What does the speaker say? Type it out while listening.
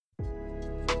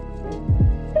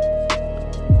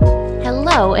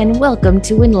Hello, and welcome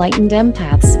to Enlightened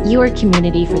Empaths, your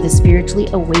community for the spiritually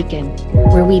awakened,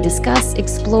 where we discuss,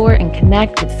 explore, and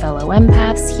connect with fellow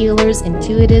empaths, healers,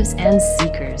 intuitives, and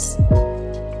seekers.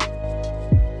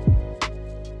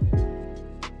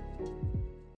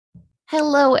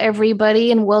 Hello,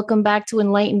 everybody, and welcome back to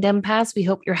Enlightened Empaths. We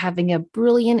hope you're having a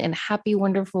brilliant and happy,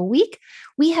 wonderful week.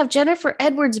 We have Jennifer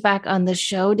Edwards back on the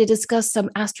show to discuss some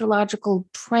astrological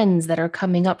trends that are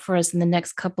coming up for us in the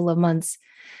next couple of months.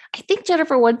 I think,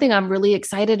 Jennifer, one thing I'm really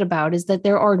excited about is that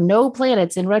there are no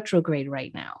planets in retrograde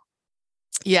right now.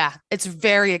 Yeah, it's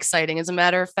very exciting. As a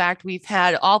matter of fact, we've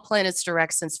had all planets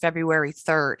direct since February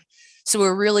 3rd. So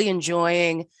we're really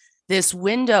enjoying this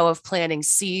window of planting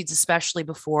seeds, especially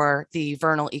before the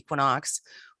vernal equinox,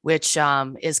 which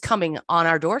is coming on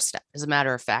our doorstep, as a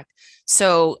matter of fact.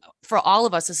 So for all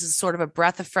of us, this is sort of a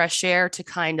breath of fresh air to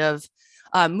kind of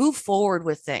move forward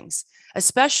with things,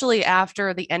 especially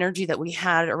after the energy that we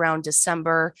had around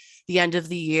December, the end of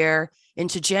the year,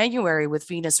 into January with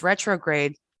Venus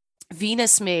retrograde.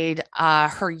 Venus made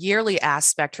her yearly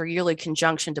aspect, her yearly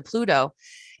conjunction to Pluto.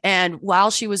 And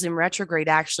while she was in retrograde,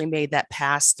 actually made that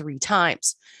pass 3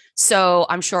 times. So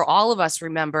I'm sure all of us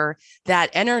remember that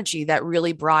energy that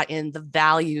really brought in the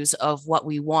values of what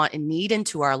we want and need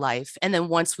into our life. And then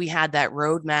once we had that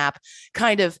roadmap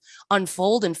kind of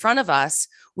unfold in front of us,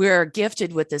 we're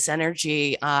gifted with this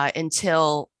energy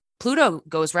until Pluto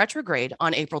goes retrograde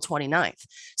on April 29th.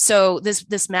 So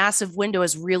this massive window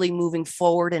is really moving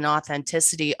forward in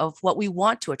authenticity of what we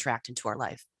want to attract into our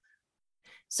life.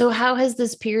 So how has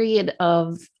this period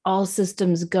of all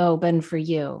systems go been for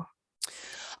you?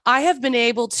 I have been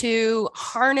able to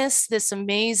harness this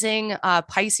amazing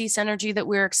Pisces energy that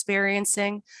we're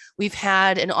experiencing. We've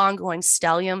had an ongoing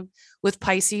stellium with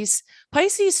Pisces.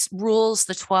 Pisces rules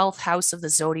the 12th house of the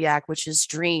zodiac, which is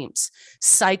dreams,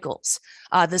 cycles,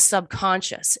 the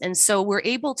subconscious. And so we're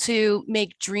able to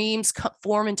make dreams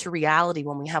form into reality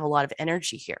when we have a lot of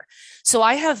energy here. So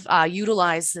I have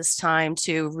utilized this time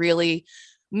to really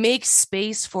make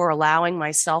space for allowing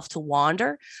myself to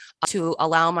wander, to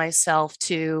allow myself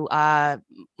to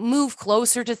move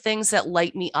closer to things that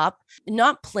light me up,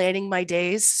 not planning my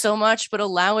days so much, but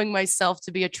allowing myself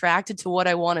to be attracted to what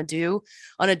I want to do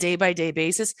on a day-by-day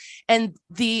basis. And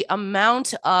the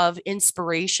amount of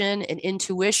inspiration and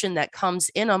intuition that comes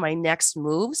in on my next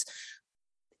moves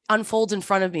unfolds in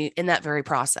front of me in that very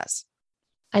process.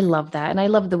 I love that. And I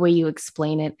love the way you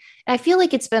explain it. I feel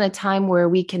like it's been a time where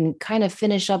we can kind of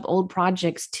finish up old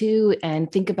projects too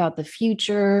and think about the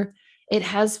future. It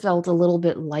has felt a little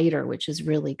bit lighter, which is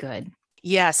really good.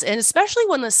 Yes. And especially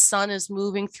when the sun is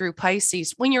moving through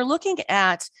Pisces, when you're looking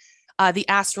at the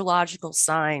astrological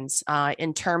signs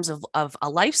in terms of a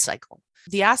life cycle,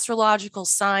 the astrological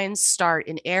signs start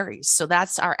in Aries. So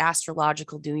that's our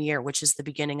astrological new year, which is the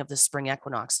beginning of the spring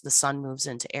equinox. The sun moves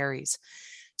into Aries.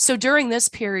 So during this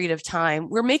period of time,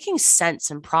 we're making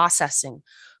sense and processing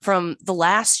from the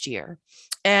last year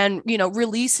and,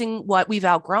 releasing what we've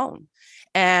outgrown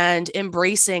and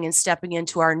embracing and stepping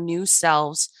into our new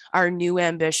selves, our new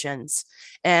ambitions,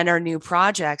 and our new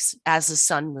projects as the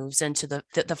sun moves into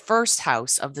the first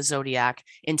house of the zodiac,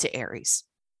 into Aries.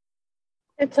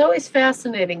 It's always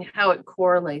fascinating how it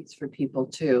correlates for people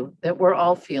too, that we're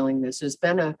all feeling this. There's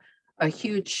been a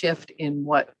huge shift in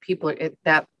what people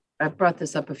that I've brought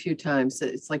this up a few times.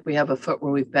 It's like we have a foot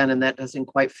where we've been and that doesn't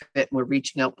quite fit and we're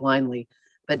reaching out blindly.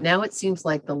 But now it seems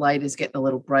like the light is getting a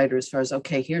little brighter as far as,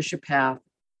 okay, here's your path.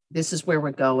 This is where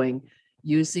we're going.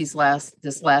 Use this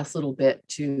last little bit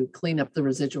to clean up the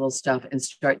residual stuff and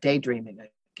start daydreaming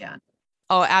again.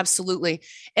 Oh, absolutely.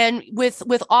 And with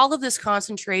all of this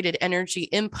concentrated energy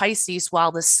in Pisces,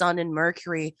 while the sun and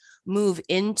Mercury move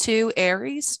into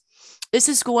Aries, this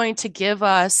is going to give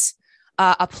us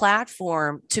a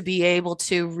platform to be able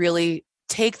to really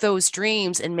take those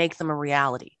dreams and make them a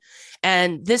reality.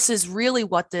 And this is really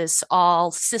what this all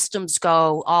systems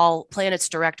go, all planets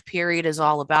direct period is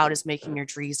all about, is making your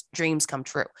dreams come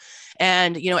true.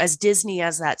 And, as Disney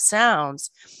as that sounds,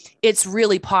 it's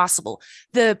really possible.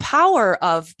 The power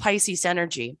of Pisces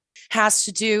energy has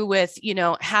to do with,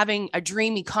 having a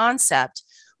dreamy concept.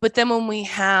 But then when we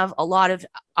have a lot of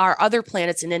our other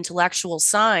planets and intellectual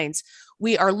signs,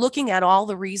 we are looking at all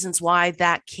the reasons why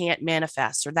that can't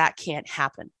manifest or that can't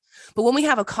happen. But when we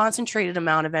have a concentrated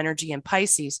amount of energy in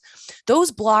Pisces, those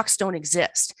blocks don't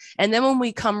exist. And then when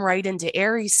we come right into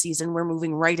Aries season, we're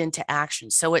moving right into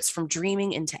action. So it's from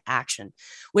dreaming into action,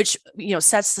 which,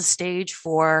 sets the stage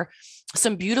for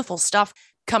some beautiful stuff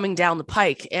coming down the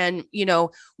pike. And,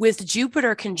 with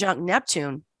Jupiter conjunct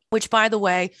Neptune, which, by the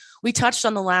way, we touched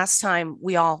on the last time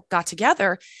we all got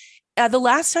together. The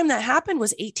last time that happened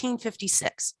was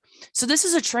 1856. So this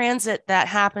is a transit that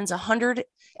happens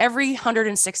every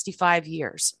 165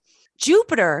 years.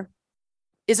 Jupiter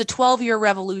is a 12-year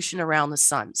revolution around the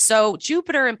sun. So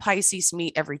Jupiter and Pisces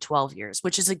meet every 12 years,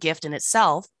 which is a gift in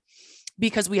itself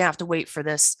because we have to wait for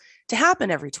this to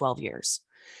happen every 12 years.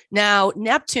 Now,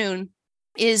 Neptune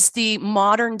is the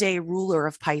modern day ruler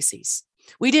of Pisces.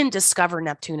 We didn't discover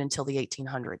Neptune until the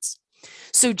 1800s.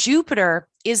 So Jupiter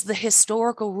is the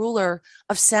historical ruler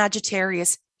of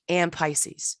Sagittarius and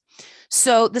Pisces.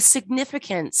 So the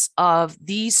significance of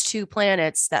these two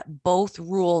planets that both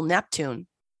rule Neptune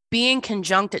being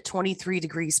conjunct at 23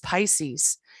 degrees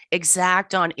Pisces,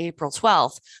 exact on April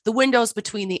 12th, the windows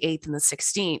between the 8th and the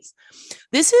 16th.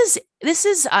 This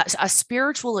is a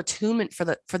spiritual attunement for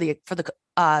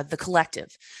the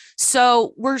collective.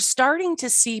 So we're starting to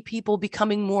see people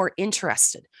becoming more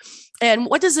interested. And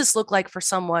what does this look like for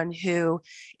someone who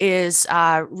is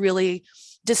really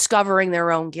discovering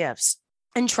their own gifts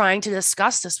and trying to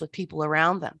discuss this with people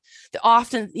around them?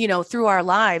 Often, through our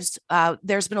lives,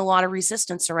 there's been a lot of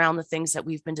resistance around the things that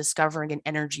we've been discovering in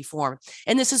energy form.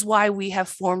 And this is why we have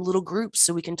formed little groups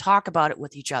so we can talk about it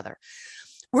with each other.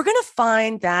 We're going to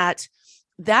find that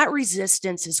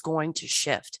resistance is going to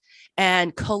shift.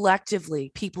 And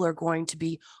collectively, people are going to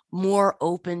be more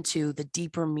open to the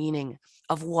deeper meaning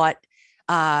of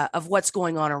what's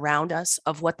going on around us,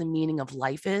 of what the meaning of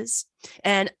life is.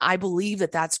 And I believe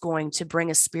that that's going to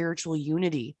bring a spiritual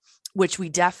unity, which we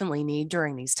definitely need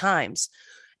during these times,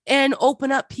 and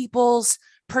open up people's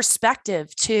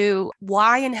perspective to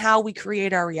why and how we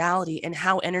create our reality and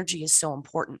how energy is so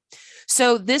important.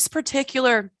 So this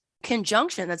particular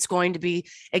conjunction that's going to be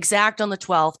exact on the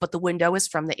 12th, but the window is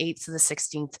from the 8th to the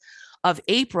 16th of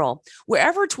April,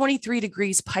 wherever 23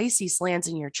 degrees Pisces lands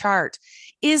in your chart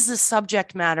is the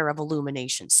subject matter of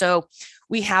illumination. So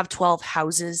we have 12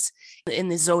 houses in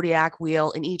the zodiac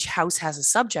wheel, and each house has a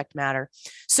subject matter.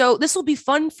 So this will be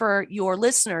fun for your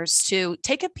listeners to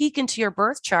take a peek into your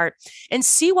birth chart and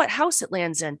see what house it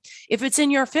lands in. If it's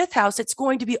in your 5th house, it's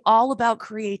going to be all about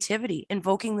creativity,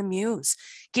 invoking the muse,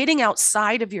 getting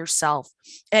outside of yourself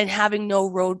and having no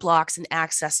roadblocks in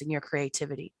accessing your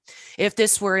creativity. If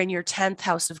this were in your 10th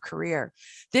house of career,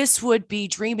 this would be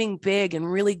dreaming big and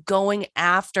really going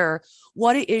after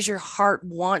what it is your heart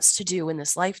wants to do in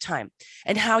this lifetime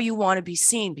and how you want to be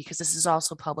seen, because this is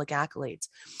also public accolades.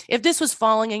 If this was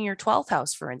falling in your 12th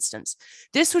house, for instance,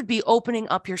 this would be opening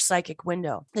up your psychic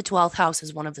window. The 12th house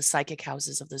is one of the psychic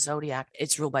houses of the zodiac.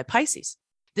 It's ruled by Pisces.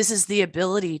 This is the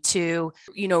ability to,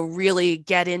 really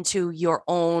get into your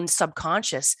own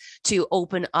subconscious, to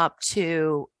open up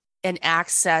to and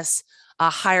access a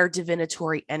higher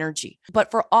divinatory energy.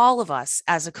 But for all of us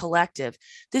as a collective,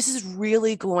 this is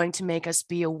really going to make us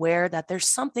be aware that there's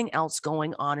something else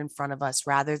going on in front of us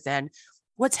rather than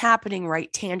what's happening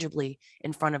right tangibly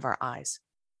in front of our eyes.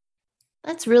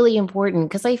 That's really important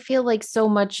because I feel like so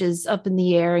much is up in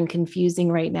the air and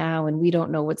confusing right now, and we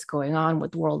don't know what's going on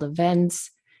with world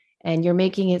events. And you're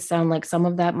making it sound like some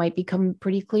of that might become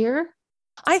pretty clear.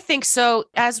 I think so.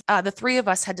 As the three of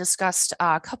us had discussed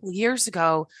a couple of years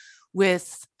ago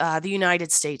with the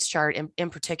United States chart, in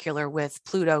particular with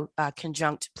Pluto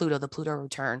conjunct Pluto, the Pluto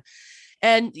return.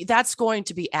 And that's going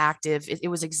to be active. It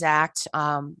was exact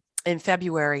in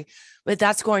February, but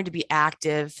that's going to be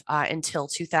active until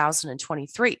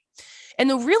 2023. And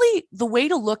the way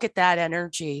to look at that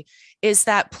energy is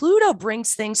that Pluto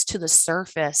brings things to the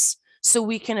surface so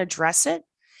we can address it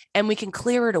and we can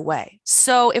clear it away.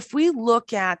 So if we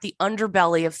look at the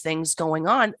underbelly of things going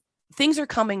on, things are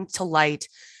coming to light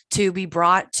to be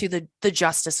brought to the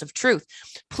justice of truth.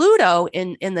 Pluto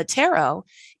in the tarot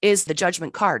is the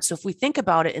judgment card. So if we think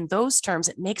about it in those terms,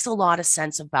 it makes a lot of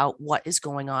sense about what is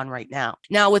going on right now.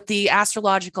 Now, with the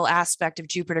astrological aspect of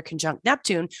Jupiter conjunct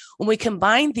Neptune, when we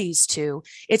combine these two,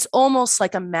 it's almost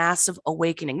like a massive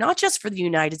awakening, not just for the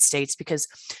United States, because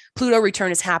Pluto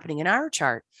return is happening in our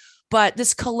chart, but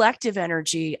this collective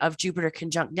energy of Jupiter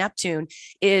conjunct Neptune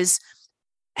is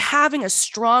having a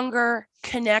stronger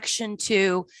connection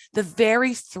to the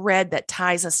very thread that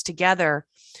ties us together,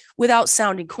 without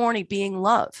sounding corny, being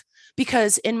love.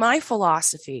 Because in my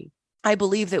philosophy, I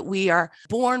believe that we are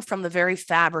born from the very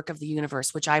fabric of the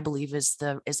universe, which I believe is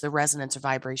the resonance or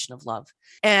vibration of love.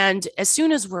 And as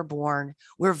soon as we're born,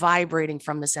 we're vibrating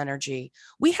from this energy.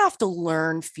 We have to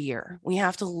learn fear. We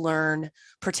have to learn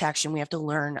protection. We have to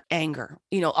learn anger.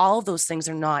 All of those things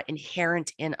are not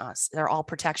inherent in us. They're all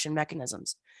protection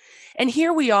mechanisms. And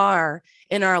here we are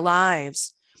in our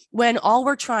lives when all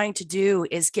we're trying to do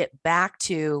is get back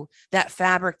to that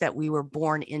fabric that we were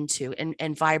born into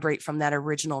and vibrate from that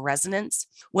original resonance,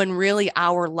 when really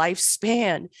our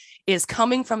lifespan is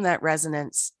coming from that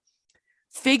resonance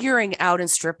figuring out and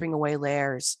stripping away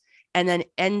layers, and then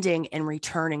ending and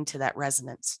returning to that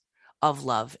resonance of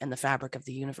love and the fabric of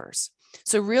the universe.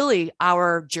 So really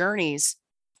our journeys,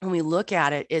 when we look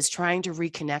at it, is trying to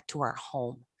reconnect to our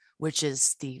home, which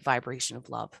is the vibration of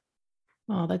love.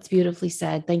 Oh, that's beautifully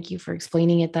said. Thank you for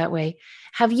explaining it that way.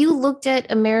 Have you looked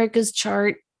at America's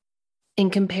chart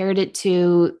and compared it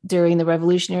to during the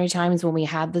revolutionary times when we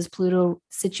had this Pluto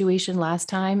situation last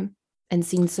time and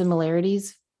seen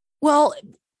similarities? Well,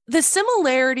 the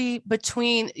similarity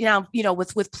between,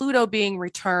 with Pluto being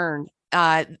returned,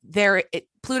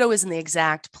 Pluto is in the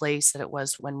exact place that it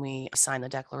was when we signed the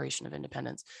Declaration of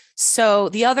Independence. So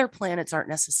the other planets aren't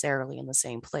necessarily in the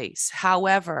same place.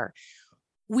 However,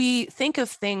 we think of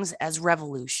things as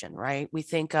revolution, right? We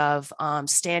think of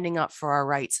standing up for our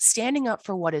rights, standing up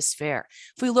for what is fair.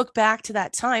 If we look back to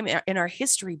that time in our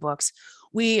history books,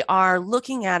 we are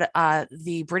looking at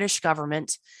the British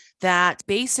government that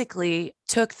basically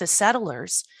took the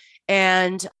settlers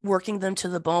and working them to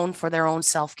the bone for their own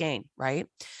self-gain, right?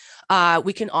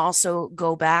 We can also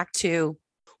go back to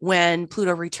when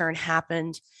Pluto return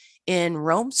happened in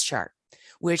Rome's chart,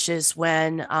 which is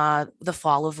when the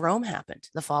fall of Rome happened,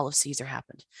 the fall of Caesar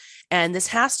happened. And this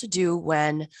has to do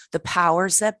when the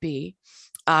powers that be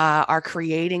are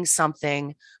creating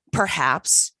something,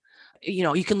 perhaps,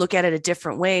 you can look at it a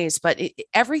different ways, but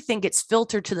everything gets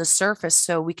filtered to the surface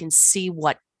so we can see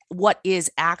what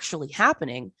is actually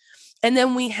happening. And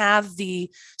then we have the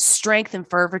strength and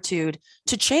fervitude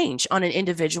to change on an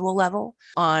individual level,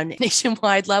 on a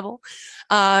nationwide level,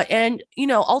 and,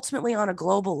 ultimately on a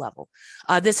global level.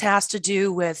 This has to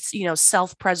do with,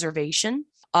 self-preservation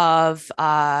of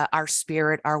our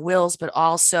spirit, our wills, but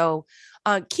also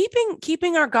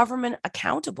keeping our government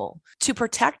accountable to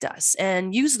protect us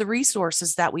and use the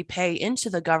resources that we pay into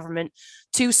the government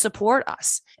to support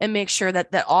us and make sure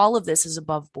that all of this is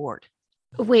above board.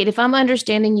 Wait, if I'm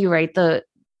understanding you right, the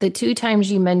two times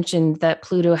you mentioned that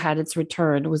Pluto had its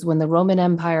return was when the Roman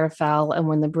Empire fell and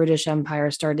when the British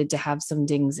Empire started to have some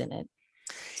dings in it.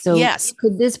 So yes,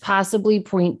 could this possibly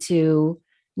point to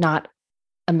not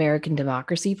American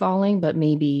democracy falling, but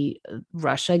maybe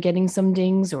Russia getting some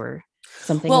dings or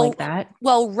something like that?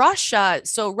 Well,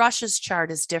 Russia's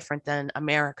chart is different than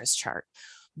America's chart.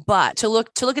 But to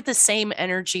look at the same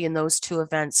energy in those two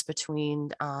events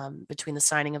between the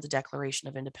signing of the Declaration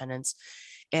of Independence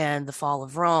and the fall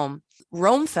of Rome,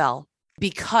 Rome fell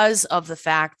because of the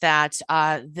fact that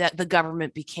that the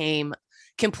government became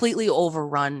completely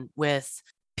overrun with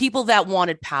people that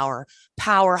wanted power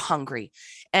hungry.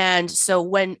 And so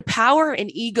when power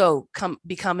and ego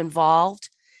become involved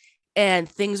and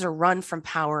things are run from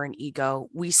power and ego,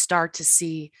 we start to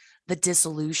see the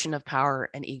dissolution of power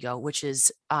and ego, which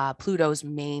is Pluto's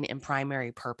main and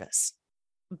primary purpose.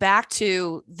 Back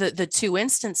to the two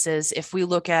instances, if we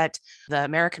look at the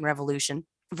American Revolution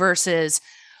versus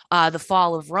the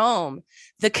fall of Rome,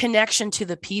 the connection to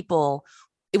the people,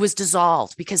 it was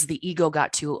dissolved because the ego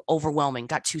got too overwhelming,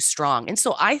 got too strong. And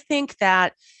so I think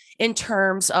that in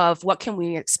terms of what can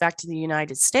we expect in the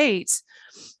United States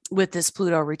with this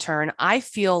Pluto return, I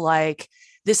feel like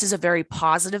this is a very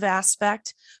positive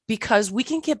aspect because we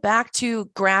can get back to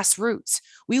grassroots.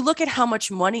 We look at how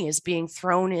much money is being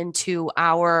thrown into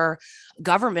our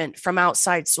government from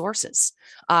outside sources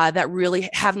that really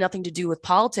have nothing to do with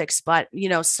politics, but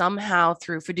somehow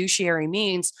through fiduciary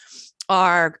means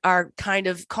are kind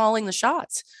of calling the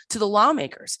shots to the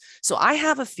lawmakers. So I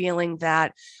have a feeling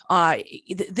that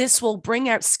this will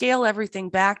scale everything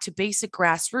back to basic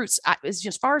grassroots.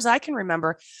 As far as I can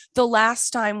remember, the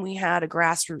last time we had a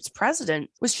grassroots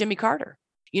president was Jimmy Carter.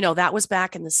 That was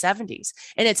back in the 70s.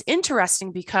 And it's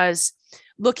interesting because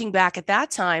looking back at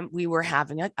that time, we were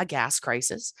having a gas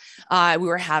crisis. We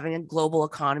were having global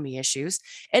economy issues.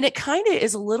 And it kind of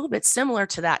is a little bit similar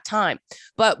to that time.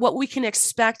 But what we can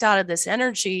expect out of this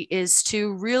energy is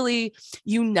to really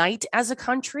unite as a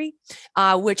country,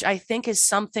 which I think is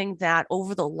something that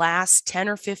over the last 10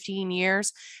 or 15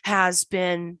 years has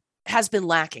been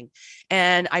lacking.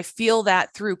 And I feel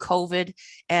that through COVID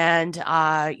and,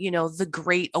 the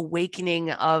great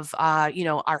awakening of,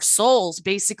 our souls,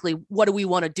 basically, what do we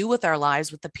want to do with our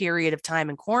lives with the period of time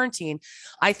in quarantine?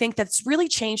 I think that's really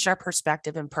changed our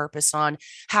perspective and purpose on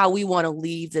how we want to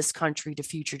leave this country to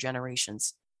future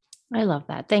generations. I love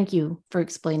that. Thank you for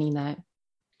explaining that.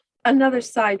 Another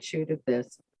side shoot of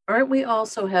this, aren't we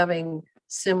also having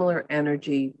similar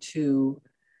energy to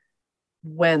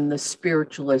when the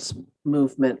spiritualist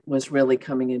movement was really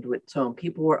coming into its own?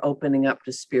 People were opening up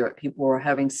to spirit. People were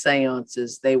having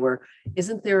seances.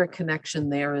 Isn't there a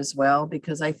connection there as well?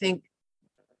 Because I think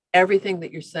everything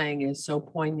that you're saying is so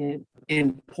poignant,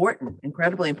 important,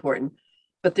 incredibly important.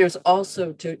 But there's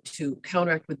also to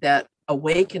counteract with that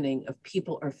awakening of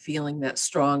people are feeling that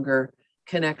stronger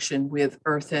connection with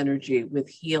earth energy, with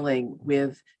healing,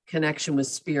 with connection with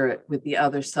spirit, with the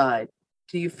other side.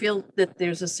 Do you feel that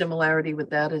there's a similarity with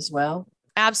that as well?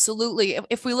 Absolutely.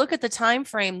 If we look at the time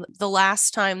frame, the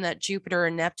last time that Jupiter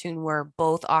and Neptune were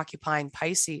both occupying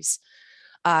Pisces,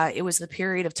 it was the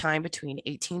period of time between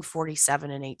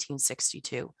 1847 and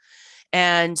 1862.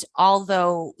 And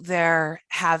although there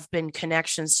have been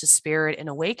connections to spirit and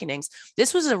awakenings,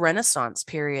 this was a Renaissance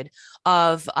period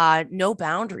of no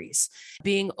boundaries,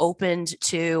 being opened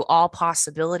to all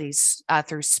possibilities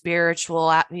through through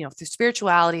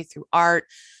spirituality, through art,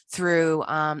 through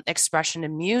expression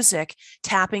and music,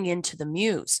 tapping into the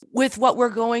muse. With what we're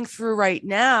going through right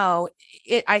now,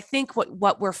 I think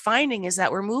what we're finding is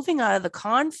that we're moving out of the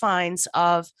confines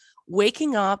of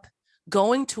waking up,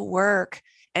 going to work,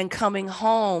 and coming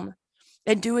home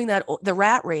and doing that, the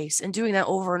rat race, and doing that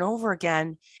over and over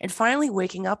again, and finally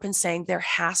waking up and saying, there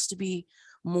has to be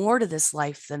more to this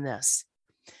life than this.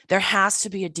 There has to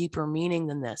be a deeper meaning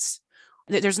than this.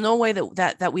 There's no way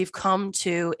that we've come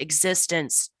to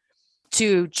existence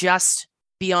to just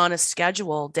be on a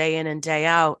schedule day in and day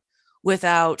out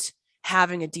without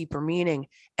having a deeper meaning.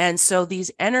 And so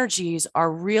these energies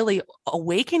are really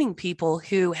awakening people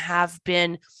who have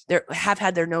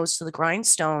had their nose to the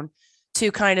grindstone,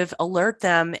 to kind of alert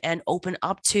them and open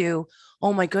up to,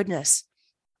 oh my goodness,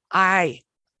 I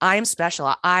am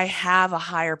special. I have a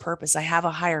higher purpose. I have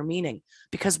a higher meaning,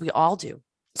 because we all do.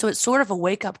 So it's sort of a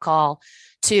wake up call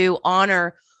to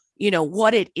honor,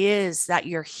 what it is that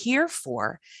you're here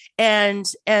for, and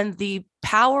the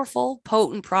powerful,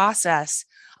 potent process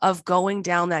of going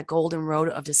down that golden road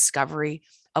of discovery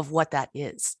of what that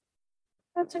is.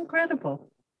 That's incredible.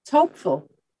 It's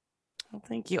hopeful. Well,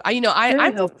 thank you.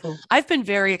 I'm hopeful. I've been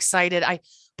very excited.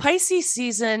 Pisces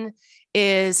season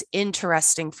is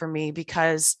interesting for me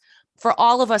because for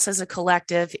all of us as a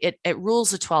collective, it rules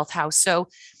the 12th house. So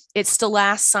it's the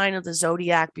last sign of the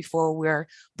zodiac before we're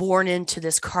born into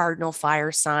this cardinal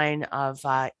fire sign of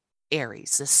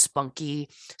Aries, this spunky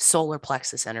solar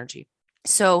plexus energy.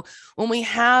 So when we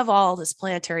have all this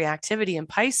planetary activity in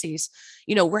Pisces,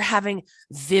 we're having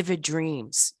vivid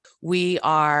dreams. We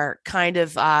are kind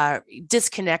of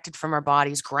disconnected from our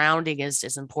bodies. Grounding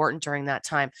is important during that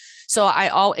time. So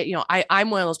I'm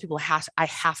one of those people I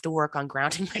have to work on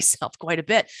grounding myself quite a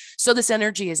bit. So this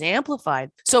energy is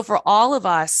amplified. So for all of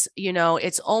us,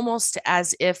 it's almost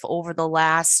as if over the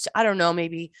last, I don't know,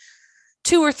 maybe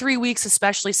 2 or 3 weeks,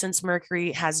 especially since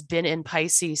Mercury has been in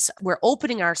Pisces, we're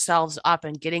opening ourselves up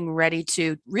and getting ready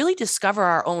to really discover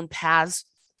our own paths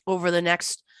over the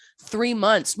next 3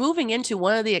 months, moving into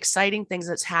one of the exciting things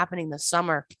that's happening this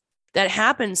summer that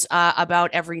happens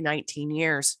about every 19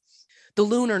 years. The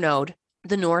lunar node,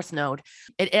 the North Node,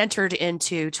 it entered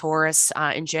into Taurus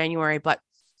in January, but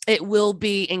it will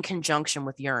be in conjunction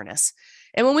with Uranus.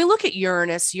 And when we look at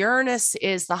Uranus, Uranus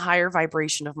is the higher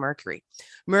vibration of Mercury.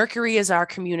 Mercury is our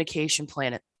communication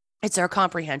planet. It's our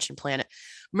comprehension planet.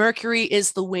 Mercury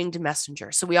is the winged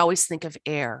messenger. So we always think of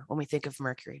air when we think of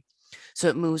Mercury. So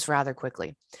it moves rather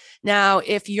quickly. Now,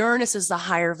 if Uranus is the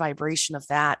higher vibration of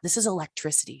that, this is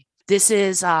electricity. This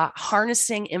is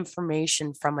harnessing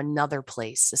information from another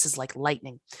place. This is like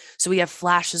lightning. So we have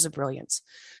flashes of brilliance.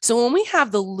 So when we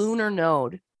have the lunar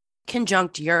node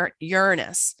conjunct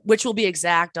Uranus, which will be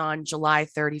exact on July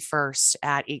 31st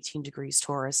at 18 degrees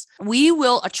Taurus, we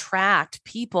will attract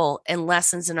people and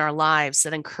lessons in our lives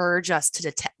that encourage us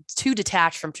to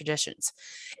detach from traditions,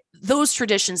 those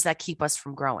traditions that keep us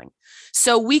from growing.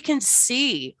 So we can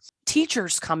see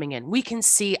teachers coming in. We can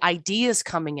see ideas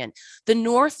coming in. The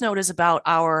North Node is about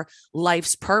our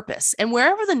life's purpose. And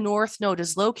wherever the North Node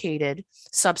is located,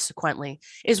 subsequently,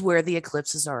 is where the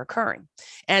eclipses are occurring.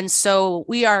 And so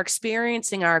we are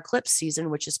experiencing our eclipse season,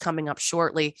 which is coming up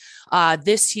shortly.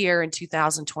 This year in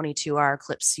 2022, our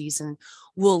eclipse season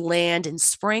will land in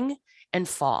spring and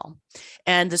fall.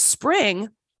 And the spring,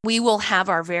 we will have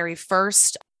our very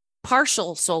first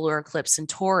partial solar eclipse in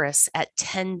Taurus at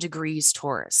 10 degrees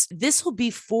Taurus. This will be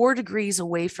 4 degrees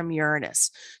away from Uranus.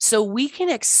 So we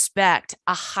can expect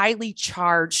a highly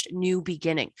charged new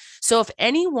beginning. So if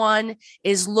anyone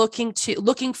is looking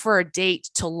for a date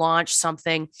to launch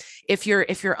something, if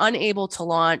you're unable to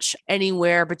launch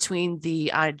anywhere between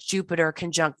the Jupiter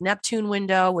conjunct Neptune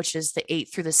window, which is the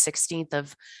 8th through the 16th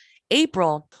of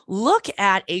April, look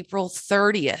at April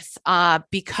 30th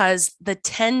because the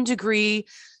 10-degree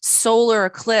solar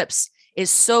eclipse is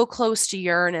so close to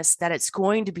Uranus that it's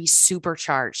going to be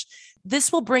supercharged.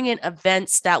 This will bring in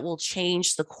events that will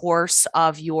change the course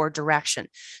of your direction.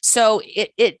 So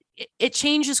it it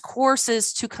changes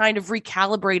courses to kind of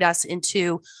recalibrate us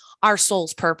into our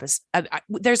soul's purpose.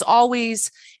 There's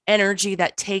always energy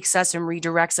that takes us and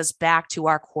redirects us back to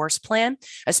our course plan,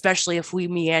 especially if we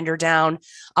meander down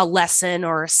a lesson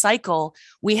or a cycle.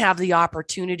 We have the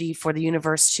opportunity for the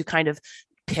universe to kind of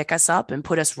pick us up and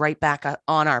put us right back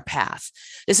on our path.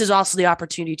 This is also the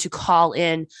opportunity to call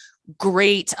in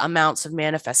great amounts of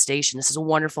manifestation. This is a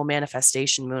wonderful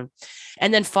manifestation moon.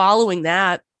 And then following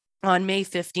that, on May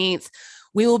 15th,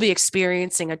 we will be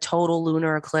experiencing a total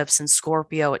lunar eclipse in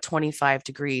Scorpio at 25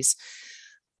 degrees.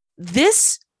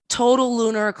 This total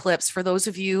lunar eclipse, for those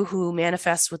of you who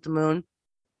manifest with the moon,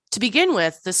 to begin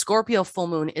with, the Scorpio full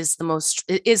moon is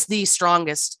the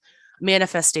strongest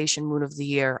manifestation moon of the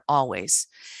year always.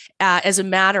 As a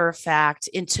matter of fact,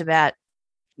 in Tibet,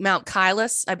 Mount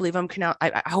Kailas, I believe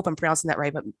I hope I'm pronouncing that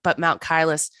right, but Mount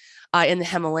Kailas in the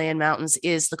Himalayan mountains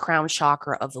is the crown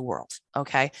chakra of the world.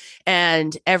 Okay.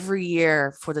 And every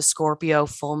year for the Scorpio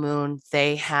full moon,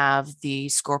 they have the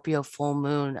Scorpio full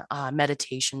moon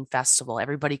meditation festival.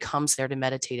 Everybody comes there to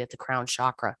meditate at the crown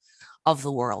chakra of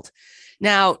the world.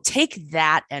 Now take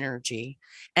that energy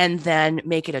and then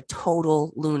make it a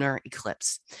total lunar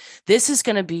eclipse. This is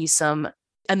going to be some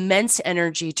immense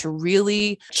energy to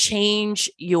really change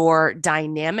your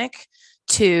dynamic,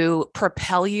 to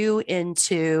propel you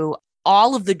into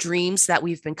all of the dreams that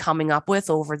we've been coming up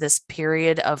with over this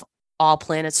period of all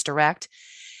planets direct,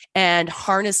 and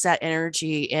harness that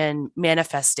energy in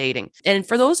manifesting. And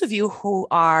for those of you who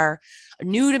are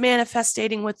new to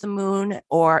manifesting with the moon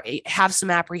or have some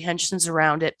apprehensions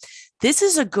around it, this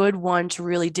is a good one to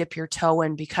really dip your toe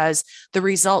in because the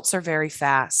results are very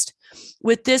fast.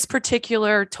 With this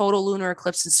particular total lunar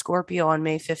eclipse in Scorpio on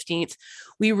May 15th,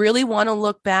 we really want to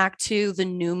look back to the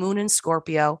new moon in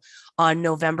Scorpio on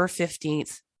November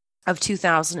 15th of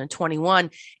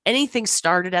 2021. Anything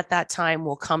started at that time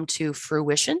will come to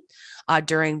fruition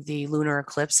during the lunar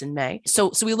eclipse in May.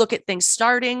 So we look at things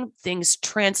starting, things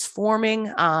transforming,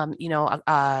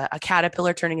 a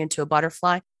caterpillar turning into a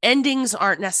butterfly. Endings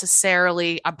aren't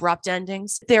necessarily abrupt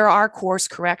endings. There are course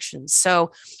corrections.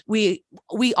 So we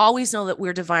always know that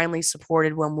we're divinely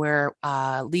supported when we're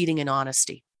leading in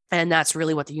honesty. And that's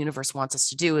really what the universe wants us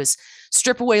to do, is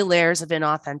strip away layers of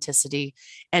inauthenticity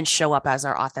and show up as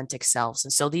our authentic selves.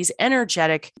 And so these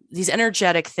energetic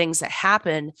things that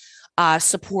happen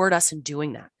support us in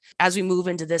doing that. As we move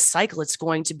into this cycle, it's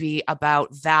going to be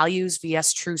about values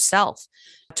vs true self.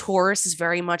 Taurus is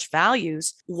very much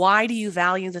values. Why do you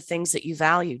value the things that you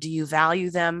value? Do you value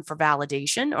them for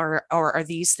validation, or are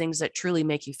these things that truly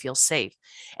make you feel safe?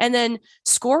 And then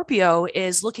Scorpio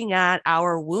is looking at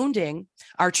our wounding,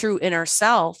 our true inner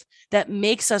self, that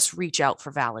makes us reach out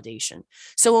for validation.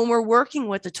 So when we're working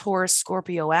with the Taurus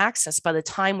Scorpio axis, by the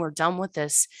time we're done with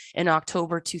this in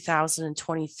October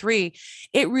 2023,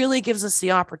 it really gives us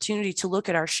the opportunity to look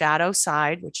at our shadow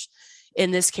side, which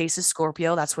in this case is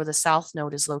Scorpio. That's where the South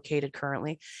Node is located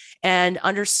currently. And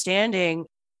understanding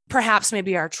perhaps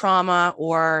maybe our trauma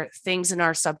or things in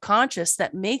our subconscious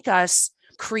that make us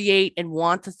create and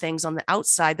want the things on the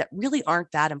outside that really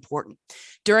aren't that important.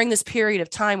 During this period of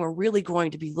time, we're really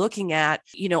going to be looking at,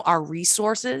 our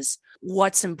resources,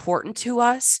 what's important to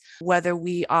us, whether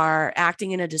we are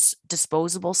acting in a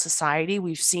disposable society.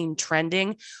 We've seen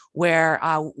trending where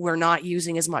we're not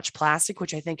using as much plastic,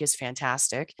 which I think is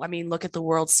fantastic. I mean, look at the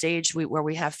world stage where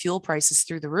we have fuel prices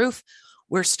through the roof.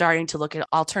 We're starting to look at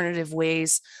alternative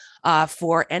ways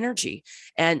for energy.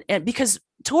 And because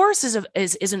Taurus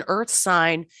is an earth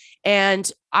sign,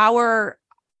 and our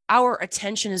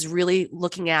attention is really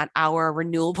looking at our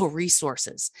renewable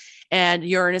resources. And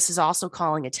Uranus is also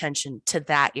calling attention to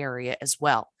that area as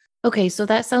well. Okay, so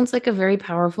that sounds like a very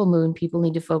powerful moon people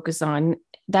need to focus on.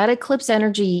 That eclipse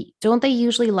energy, don't they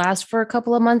usually last for a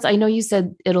couple of months? I know you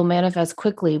said it'll manifest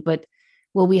quickly, but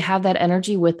will we have that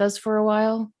energy with us for a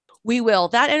while? We will.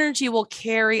 That energy will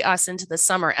carry us into the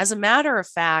summer. As a matter of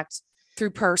fact,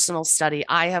 through personal study,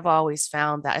 I have always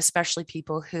found that, especially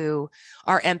people who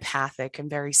are empathic and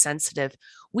very sensitive,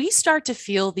 we start to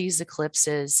feel these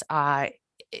eclipses.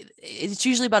 It's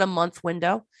usually about a month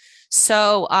window.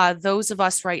 So those of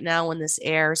us right now, when this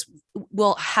airs,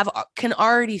 can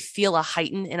already feel a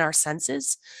heighten in our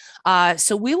senses.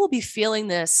 So we will be feeling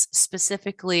this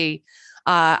specifically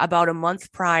about a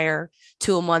month prior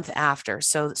to a month after.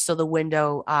 So the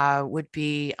window would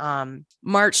be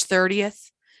March 30th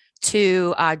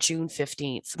to June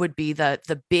 15th would be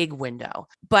the big window.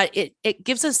 But it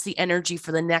gives us the energy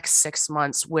for the next 6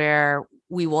 months, where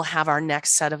we will have our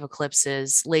next set of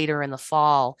eclipses later in the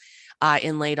fall,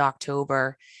 in late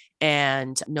October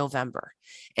and November.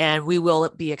 And we will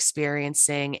be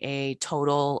experiencing a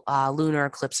total lunar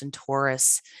eclipse in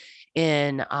Taurus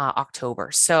in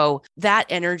October. So that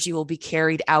energy will be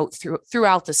carried out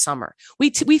throughout the summer. We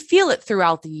feel it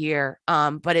throughout the year,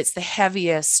 but it's the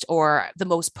heaviest or the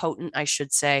most potent, I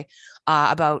should say,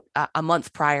 about a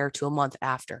month prior to a month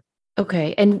after.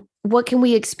 Okay. And what can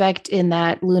we expect in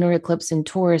that lunar eclipse in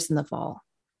Taurus in the fall?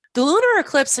 The lunar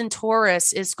eclipse in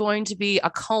Taurus is going to be a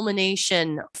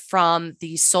culmination from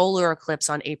the solar eclipse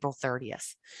on April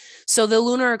 30th. So the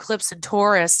lunar eclipse in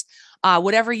Taurus,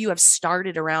 whatever you have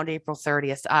started around April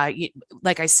 30th,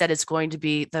 like I said, it's going to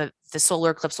be the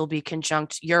solar eclipse will be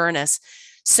conjunct Uranus.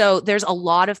 So there's a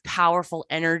lot of powerful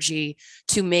energy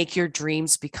to make your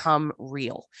dreams become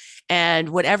real. And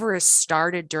whatever is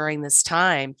started during this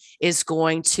time is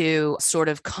going to sort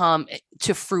of come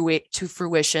to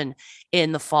fruition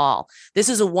in the fall. This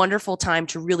is a wonderful time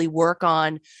to really work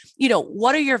on,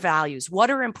 what are your values?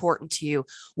 What are important to you?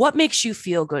 What makes you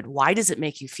feel good? Why does it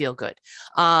make you feel good?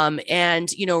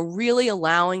 And really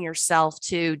allowing yourself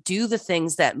to do the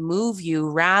things that move you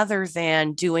rather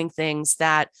than doing things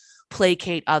that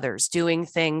placate others, doing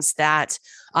things that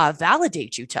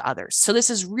validate you to others. So this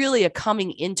is really a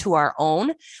coming into our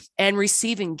own and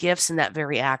receiving gifts in that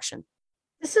very action.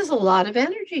 This is a lot of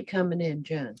energy coming in,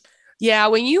 Jen. Yeah,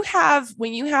 when you have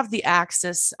the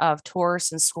axis of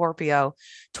Taurus and Scorpio,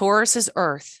 Taurus is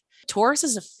Earth. Taurus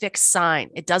is a fixed sign.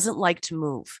 It doesn't like to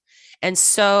move. And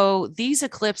so these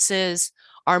eclipses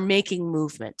are making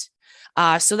movement.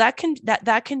 So that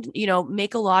can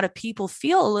make a lot of people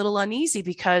feel a little uneasy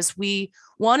because we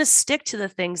want to stick to the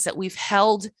things that we've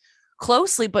held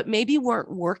closely, but maybe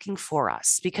weren't working for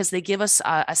us because they give us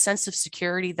a sense of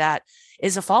security that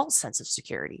is a false sense of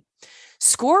security.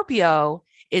 Scorpio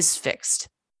is fixed.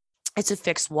 It's a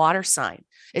fixed water sign.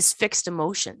 It's fixed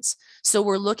emotions. So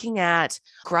we're looking at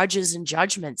grudges and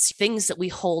judgments, things that we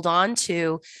hold on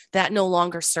to that no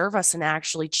longer serve us and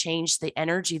actually change the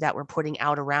energy that we're putting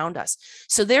out around us.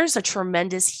 So there's a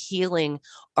tremendous healing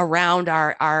around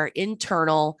our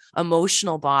internal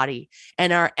emotional body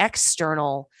and our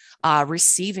external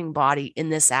receiving body in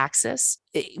this axis.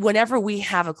 Whenever we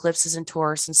have eclipses in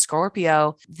Taurus and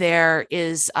Scorpio, there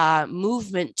is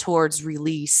movement towards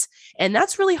release. And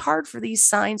that's really hard for these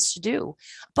signs to do,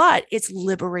 but it's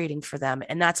liberating for them.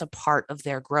 And that's a part of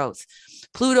their growth.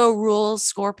 Pluto rules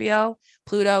Scorpio.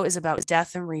 Pluto is about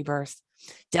death and rebirth,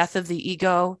 death of the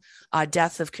ego,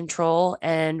 death of control,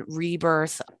 and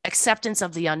rebirth, acceptance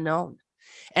of the unknown.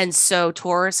 And so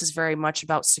Taurus is very much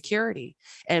about security.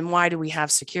 And why do we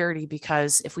have security?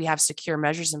 Because if we have secure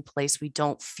measures in place, we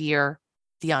don't fear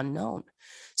the unknown.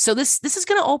 So this is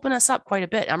going to open us up quite a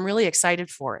bit. I'm really excited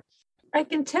for it. I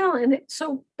can tell. And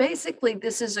so basically,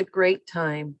 this is a great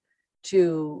time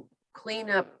to clean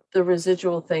up the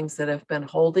residual things that have been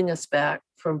holding us back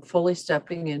from fully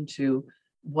stepping into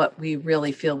what we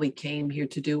really feel we came here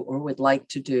to do or would like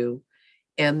to do.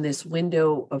 And this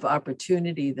window of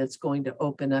opportunity that's going to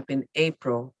open up in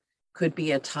April could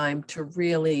be a time to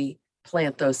really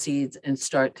plant those seeds and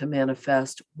start to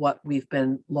manifest what we've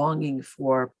been longing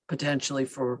for potentially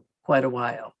for quite a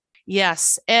while.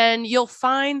 Yes. And you'll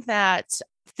find that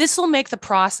this will make the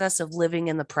process of living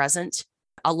in the present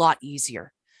a lot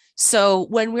easier. So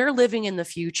when we're living in the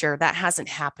future, that hasn't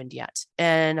happened yet.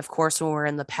 And of course, when we're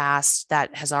in the past,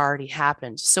 that has already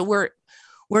happened. So we're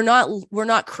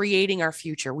not creating our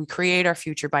future. We create our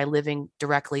future by living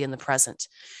directly in the present.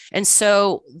 And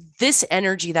so this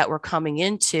energy that we're coming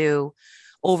into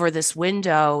over this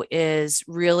window is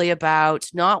really about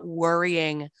not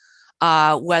worrying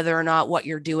whether or not what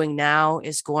you're doing now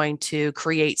is going to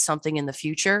create something in the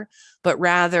future, but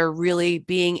rather really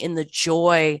being in the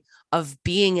joy of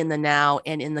being in the now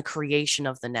and in the creation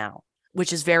of the now,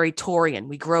 which is very Taurian.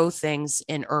 We grow things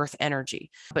in earth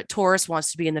energy, but Taurus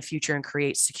wants to be in the future and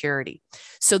create security.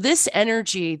 So this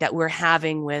energy that we're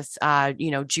having with,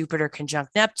 Jupiter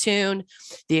conjunct Neptune,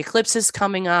 the eclipses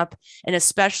coming up, and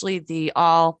especially the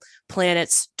all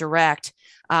planets direct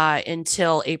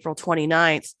until April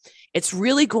 29th, it's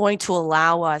really going to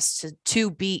allow us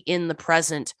to be in the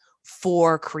present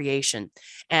for creation.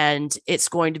 And it's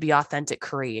going to be authentic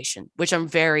creation, which I'm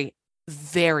very,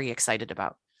 very excited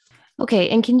about. Okay.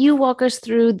 And can you walk us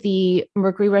through the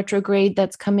Mercury retrograde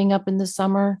that's coming up in the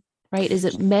summer, right? Is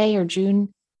it May or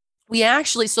June?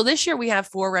 So this year we have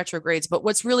 4 retrogrades, but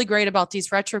what's really great about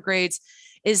these retrogrades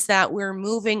is that we're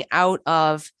moving out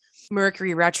of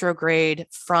Mercury retrograde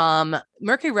from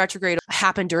Mercury retrograde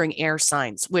happened during air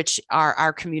signs, which are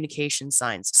our communication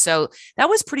signs. So that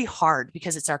was pretty hard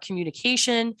because it's our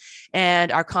communication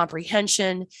and our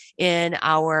comprehension in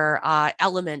our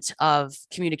element of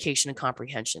communication and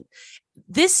comprehension.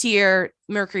 This year,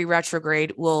 Mercury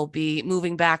retrograde will be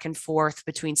moving back and forth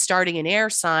between starting an air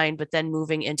sign, but then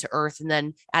moving into earth, and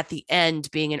then at the end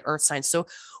being an earth sign. So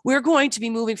we're going to be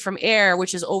moving from air,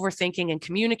 which is overthinking and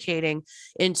communicating,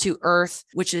 into earth,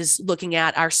 which is looking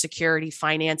at our security,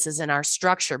 finances, and our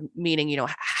structure, meaning,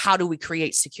 how do we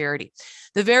create security?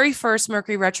 The very first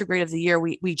Mercury retrograde of the year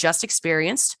we just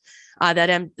experienced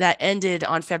that ended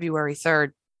on February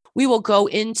 3rd. We will go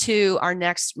into our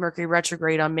next Mercury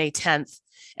retrograde on May 10th,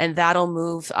 and that'll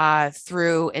move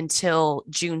through until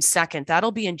June 2nd.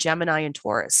 That'll be in Gemini and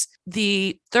Taurus.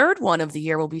 The third one of the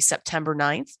year will be September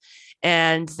 9th,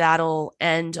 and that'll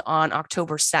end on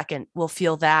October 2nd. We'll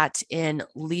feel that in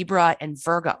Libra and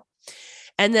Virgo.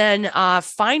 And then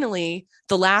finally,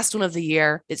 the last one of the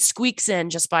year, it squeaks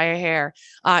in just by a hair.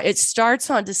 It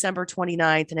starts on December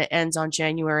 29th and it ends on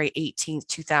January 18th,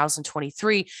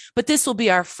 2023. But this will be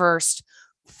our first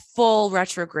full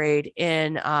retrograde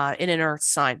in an Earth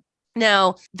sign.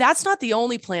 Now, that's not the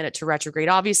only planet to retrograde.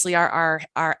 Obviously, our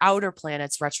outer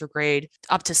planets retrograde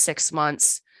up to 6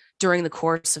 months during the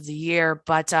course of the year,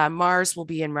 but Mars will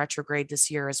be in retrograde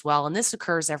this year as well. And this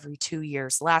occurs every 2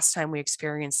 years. Last time we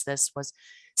experienced this was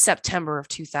September of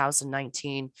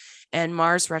 2019, and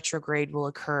Mars retrograde will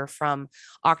occur from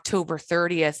October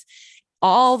 30th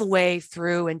all the way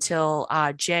through until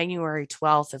January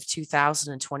 12th of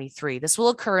 2023. This will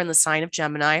occur in the sign of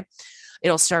Gemini.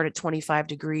 It'll start at 25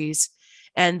 degrees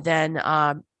and then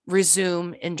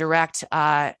resume in direct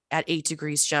at 8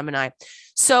 degrees Gemini.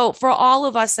 So for all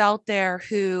of us out there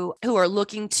who are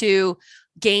looking to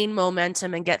gain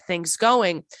momentum and get things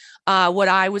going, what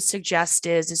I would suggest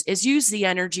is use the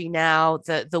energy now,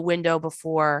 the window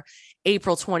before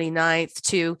April 29th,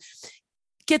 to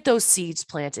get those seeds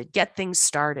planted, get things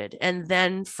started. And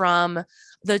then from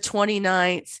the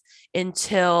 29th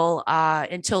until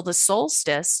the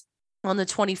solstice on the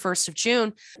 21st of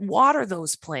June, water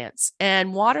those plants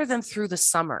and water them through the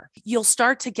summer. You'll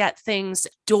start to get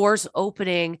doors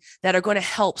opening that are going to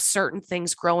help certain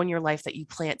things grow in your life that you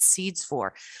plant seeds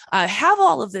for. Have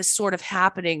all of this sort of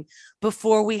happening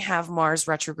before we have Mars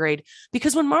retrograde,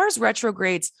 because when Mars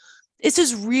retrogrades, this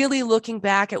is really looking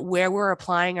back at where we're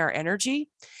applying our energy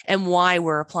and why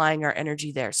we're applying our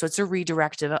energy there. So it's a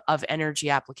redirect of energy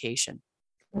application.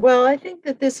 Well, I think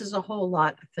that this is a whole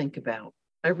lot to think about.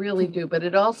 I really do. But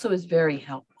it also is very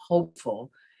hopeful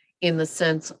in the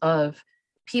sense of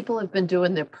people have been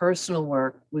doing their personal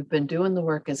work. We've been doing the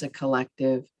work as a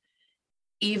collective.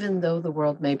 Even though the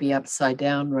world may be upside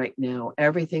down right now,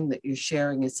 everything that you're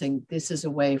sharing is saying this is a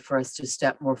way for us to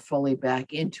step more fully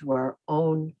back into our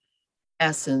own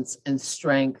essence and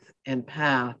strength and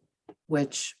path,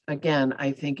 which again,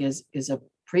 I think is a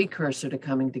precursor to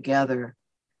coming together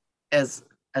as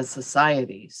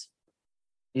societies.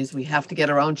 Is we have to get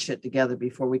our own shit together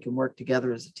before we can work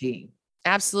together as a team.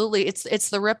 Absolutely. It's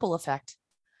the ripple effect.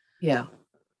 Yeah.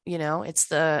 It's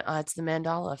the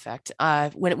Mandela effect.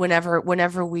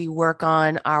 Whenever we work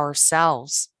on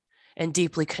ourselves and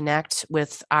deeply connect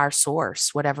with our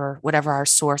source, whatever our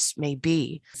source may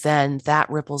be, then that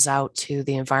ripples out to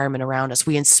the environment around us.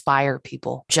 We inspire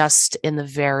people just in the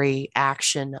very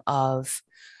action of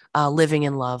living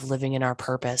in love, living in our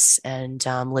purpose, and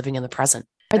living in the present.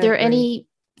 Are there any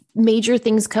major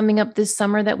things coming up this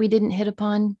summer that we didn't hit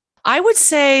upon? I would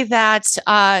say that,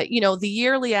 the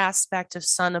yearly aspect of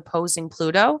Sun opposing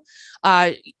Pluto,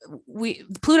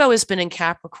 Pluto has been in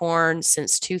Capricorn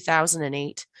since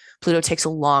 2008. Pluto takes a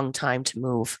long time to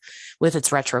move with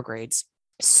its retrogrades.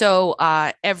 So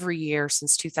every year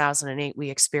since 2008, we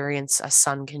experience a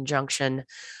Sun conjunction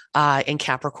in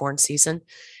Capricorn season.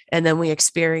 And then we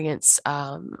experience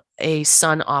a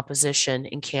Sun opposition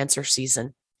in Cancer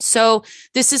season. So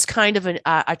this is kind of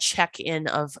a check-in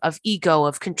of ego,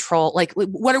 of control. Like,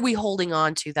 what are we holding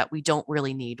on to that we don't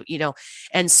really need,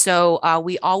 And so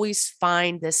we always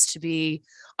find this to be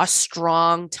a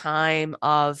strong time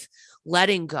of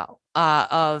letting go,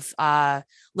 of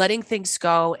letting things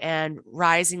go and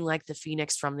rising like the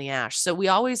phoenix from the ash. So we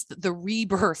always, the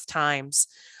rebirth times,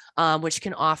 which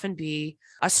can often be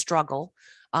a struggle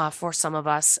for some of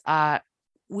us,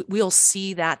 we'll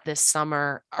see that this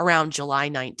summer around July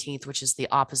 19th, which is the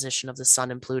opposition of the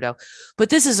Sun and Pluto. But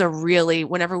this is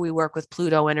whenever we work with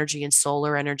Pluto energy and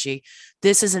solar energy,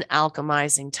 this is an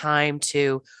alchemizing time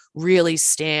to really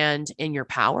stand in your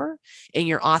power, in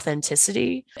your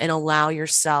authenticity, and allow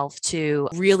yourself to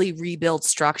really rebuild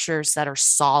structures that are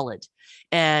solid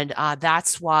And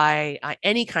that's why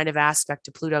any kind of aspect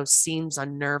to Pluto seems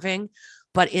unnerving.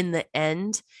 But in the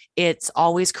end, it's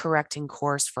always correcting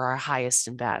course for our highest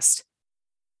and best.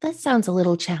 That sounds a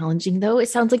little challenging, though. It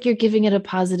sounds like you're giving it a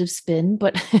positive spin,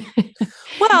 but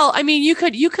Well, I mean, you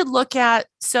could look at,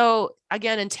 so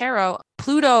again in tarot,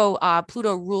 Pluto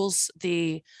rules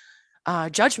the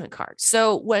judgment card.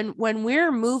 So when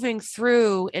we're moving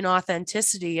through in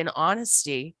authenticity and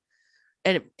honesty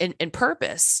and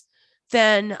purpose,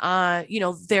 then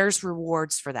there's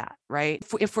rewards for that, right?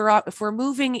 If we're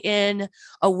moving in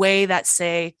a way that's,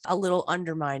 say, a little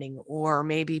undermining, or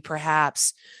maybe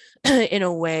perhaps in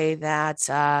a way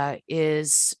that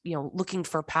is looking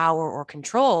for power or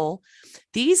control,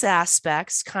 these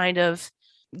aspects kind of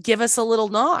give us a little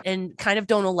knock and kind of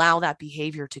don't allow that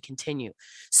behavior to continue.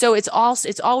 So it's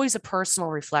always a personal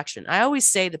reflection. I always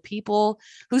say the people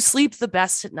who sleep the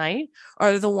best at night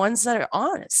are the ones that are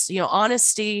honest.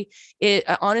 Honesty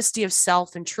of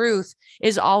self and truth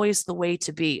is always the way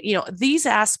to be. These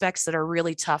aspects that are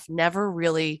really tough never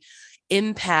really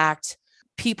impact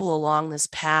people along this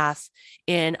path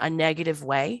in a negative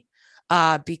way,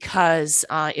 because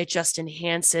it just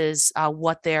enhances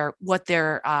what they're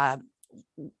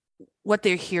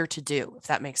here to do, if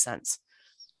that makes sense.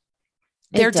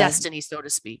 Their destiny, so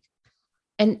to speak.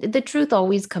 And the truth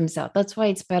always comes out. That's why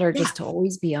it's better just to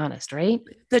always be honest, right?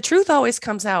 The truth always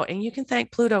comes out, and you can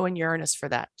thank Pluto and Uranus for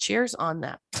that. Cheers on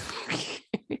that.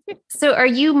 So are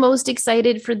you most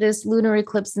excited for this lunar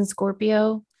eclipse in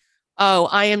Scorpio? Oh,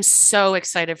 I am so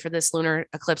excited for this lunar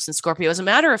eclipse in Scorpio. As a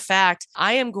matter of fact,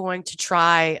 I am going to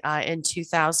try in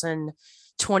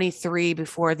 2023,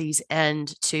 before these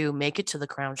end, to make it to the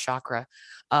crown chakra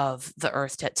of the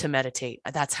earth to meditate.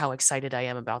 That's how excited I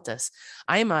am about this.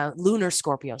 I am a lunar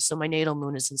Scorpio, so my natal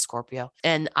moon is in Scorpio.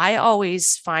 And I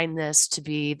always find this to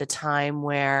be the time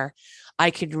where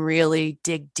I can really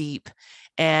dig deep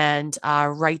and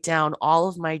write down all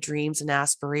of my dreams and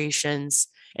aspirations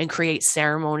and create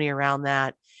ceremony around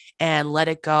that and let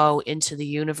it go into the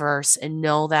universe, and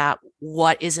know that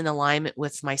what is in alignment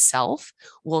with myself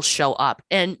will show up.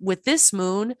 And with this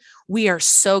moon, we are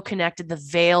so connected. The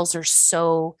veils are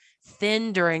so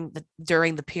thin during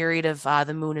the period of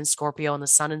the moon in Scorpio and the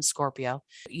sun in Scorpio.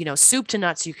 Soup to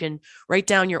nuts, you can write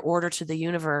down your order to the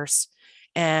universe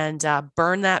and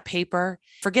burn that paper.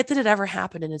 Forget that it ever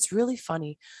happened. And it's really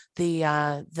funny,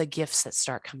 the gifts that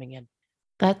start coming in.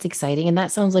 That's exciting. And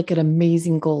that sounds like an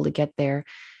amazing goal to get there.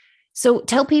 So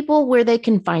tell people where they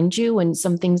can find you and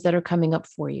some things that are coming up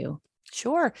for you.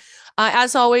 Sure.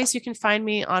 As always, you can find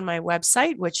me on my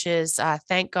website, which is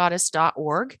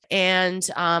thankgoddess.org. And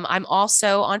I'm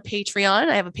also on Patreon.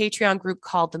 I have a Patreon group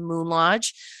called the Moon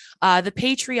Lodge. The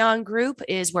Patreon group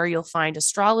is where you'll find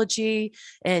astrology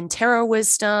and tarot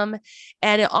wisdom.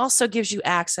 And it also gives you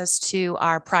access to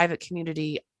our private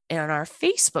community on our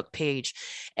Facebook page.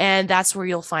 And that's where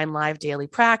you'll find live daily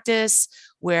practice,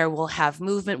 where we'll have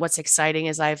movement. What's exciting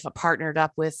is I've partnered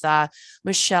up with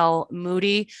Michelle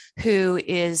Moody, who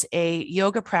is a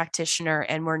yoga practitioner,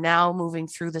 and we're now moving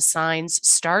through the signs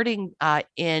starting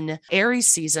in Aries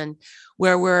season,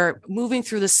 where we're moving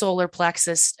through the solar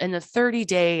plexus in a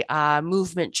 30-day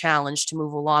movement challenge to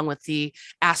move along with the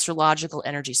astrological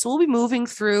energy. So we'll be moving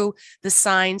through the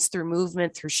signs, through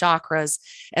movement, through chakras,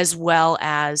 as well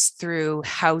as through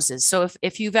houses. So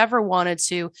if you've ever wanted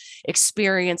to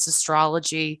experience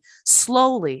astrology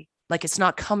slowly, like it's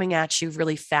not coming at you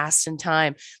really fast in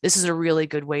time, this is a really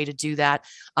good way to do that.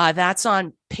 That's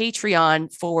on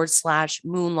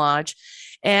Patreon/Moon Lodge.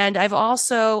 And I've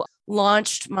also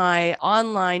launched my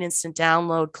online instant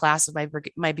download class of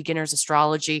my beginner's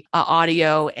astrology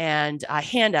audio and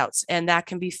handouts. And that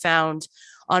can be found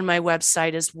on my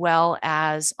website as well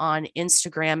as on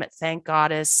Instagram at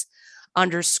thankgoddess_.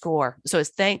 So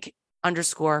it's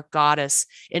thank_goddess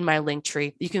in my link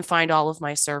tree. You can find all of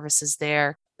my services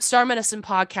there. Star Medicine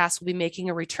Podcast will be making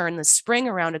a return this spring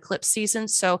around eclipse season.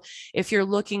 So if you're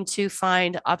looking to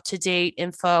find up-to-date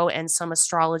info and some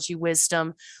astrology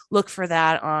wisdom, look for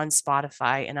that on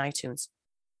Spotify and iTunes.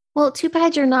 Well, too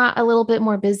bad you're not a little bit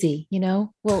more busy,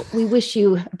 Well, we wish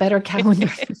you a better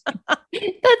calendar.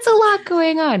 That's a lot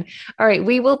going on. All right.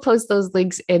 We will post those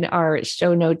links in our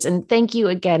show notes. And thank you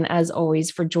again, as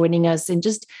always, for joining us and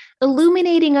just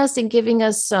illuminating us and giving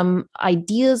us some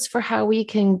ideas for how we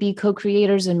can be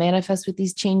co-creators and manifest with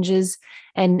these changes,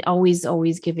 and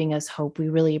always giving us hope. We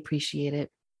really appreciate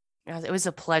it. It was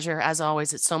a pleasure. As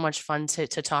always, it's so much fun to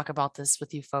talk about this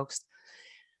with you folks.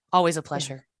 Always a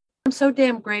pleasure. I'm so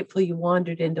damn grateful you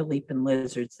wandered into Leaping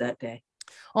Lizards that day.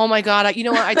 Oh my God. You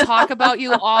know what? I talk about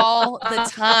you all the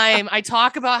time. I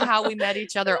talk about how we met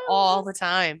each other all the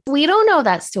time. We don't know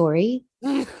that story.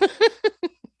 You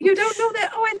don't know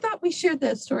that? Oh, I thought we shared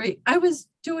that story. I was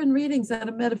doing readings at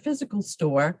a metaphysical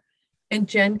store and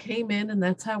Jen came in and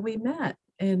that's how we met.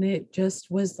 And it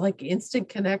just was like instant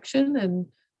connection and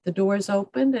the doors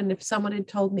opened. And if someone had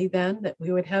told me then that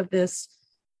we would have this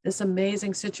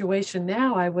amazing situation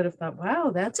now, I would have thought,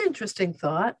 wow, that's interesting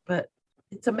thought, but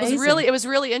it's amazing. It was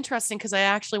really interesting because I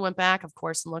actually went back, of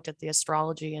course, and looked at the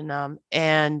astrology and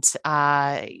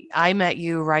I met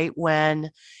you right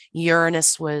when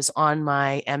Uranus was on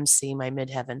my MC, my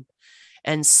midheaven.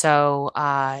 And so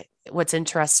what's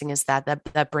interesting is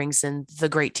that brings in the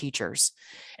great teachers.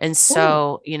 And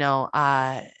so,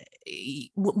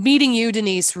 meeting you,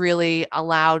 Denise, really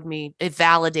allowed me, it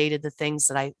validated the things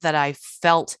that I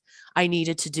felt I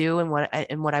needed to do and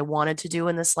what I wanted to do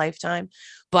in this lifetime,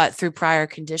 but through prior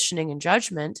conditioning and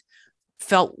judgment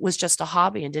felt was just a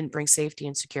hobby and didn't bring safety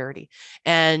and security.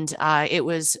 And it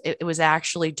was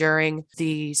actually during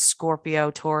the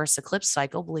Scorpio Taurus eclipse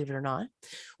cycle, believe it or not,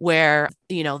 where,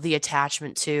 the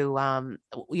attachment to,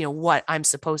 what I'm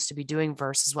supposed to be doing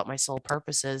versus what my soul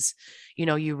purpose is,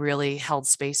 you really held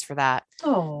space for that.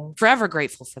 Oh, Forever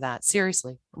grateful for that.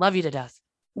 Seriously. Love you to death.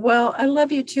 Well, I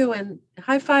love you too. And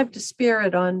high five to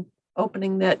Spirit on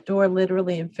opening that door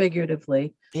literally and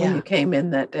figuratively when you came in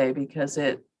that day, because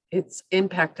it's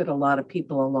impacted a lot of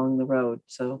people along the road.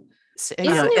 So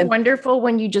isn't it wonderful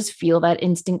when you just feel that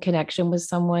instant connection with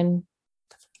someone?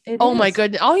 My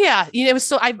goodness. Oh yeah. It was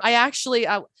so I actually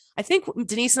I think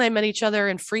Denise and I met each other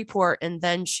in Freeport and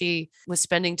then she was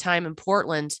spending time in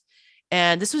Portland.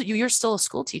 And this was you're still a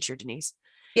school teacher, Denise.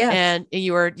 Yeah. And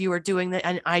you were doing that.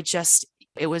 And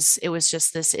it was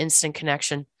just this instant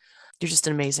connection. You're just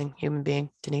an amazing human being,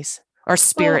 Denise. Or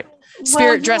spirit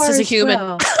dressed as a human.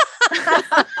 Well,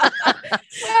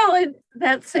 and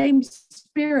that same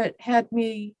spirit had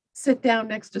me sit down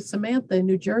next to Samantha in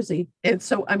New Jersey. And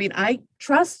so, I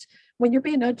trust when you're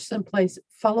being nudged someplace,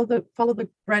 follow the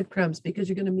breadcrumbs, because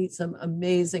you're going to meet some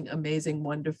amazing, amazing,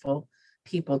 wonderful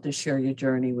people to share your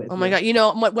journey with. Oh my God.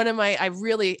 One of my, I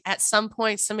really, at some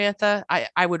point, Samantha,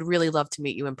 I would really love to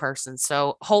meet you in person.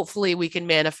 So hopefully we can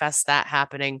manifest that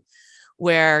happening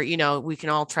where, we can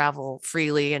all travel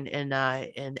freely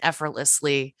and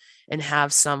effortlessly and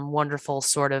have some wonderful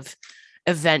sort of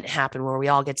event happen where we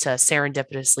all get to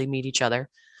serendipitously meet each other.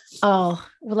 Oh,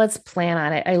 well, let's plan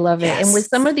on it. I love it. And with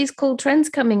some of these cool trends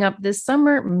coming up this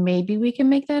summer, maybe we can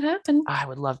make that happen. I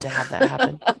would love to have that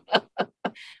happen.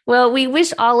 Well, we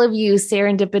wish all of you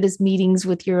serendipitous meetings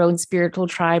with your own spiritual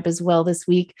tribe as well this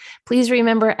week. Please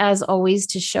remember, as always,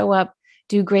 to show up,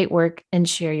 do great work, and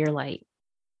share your light.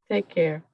 Take care.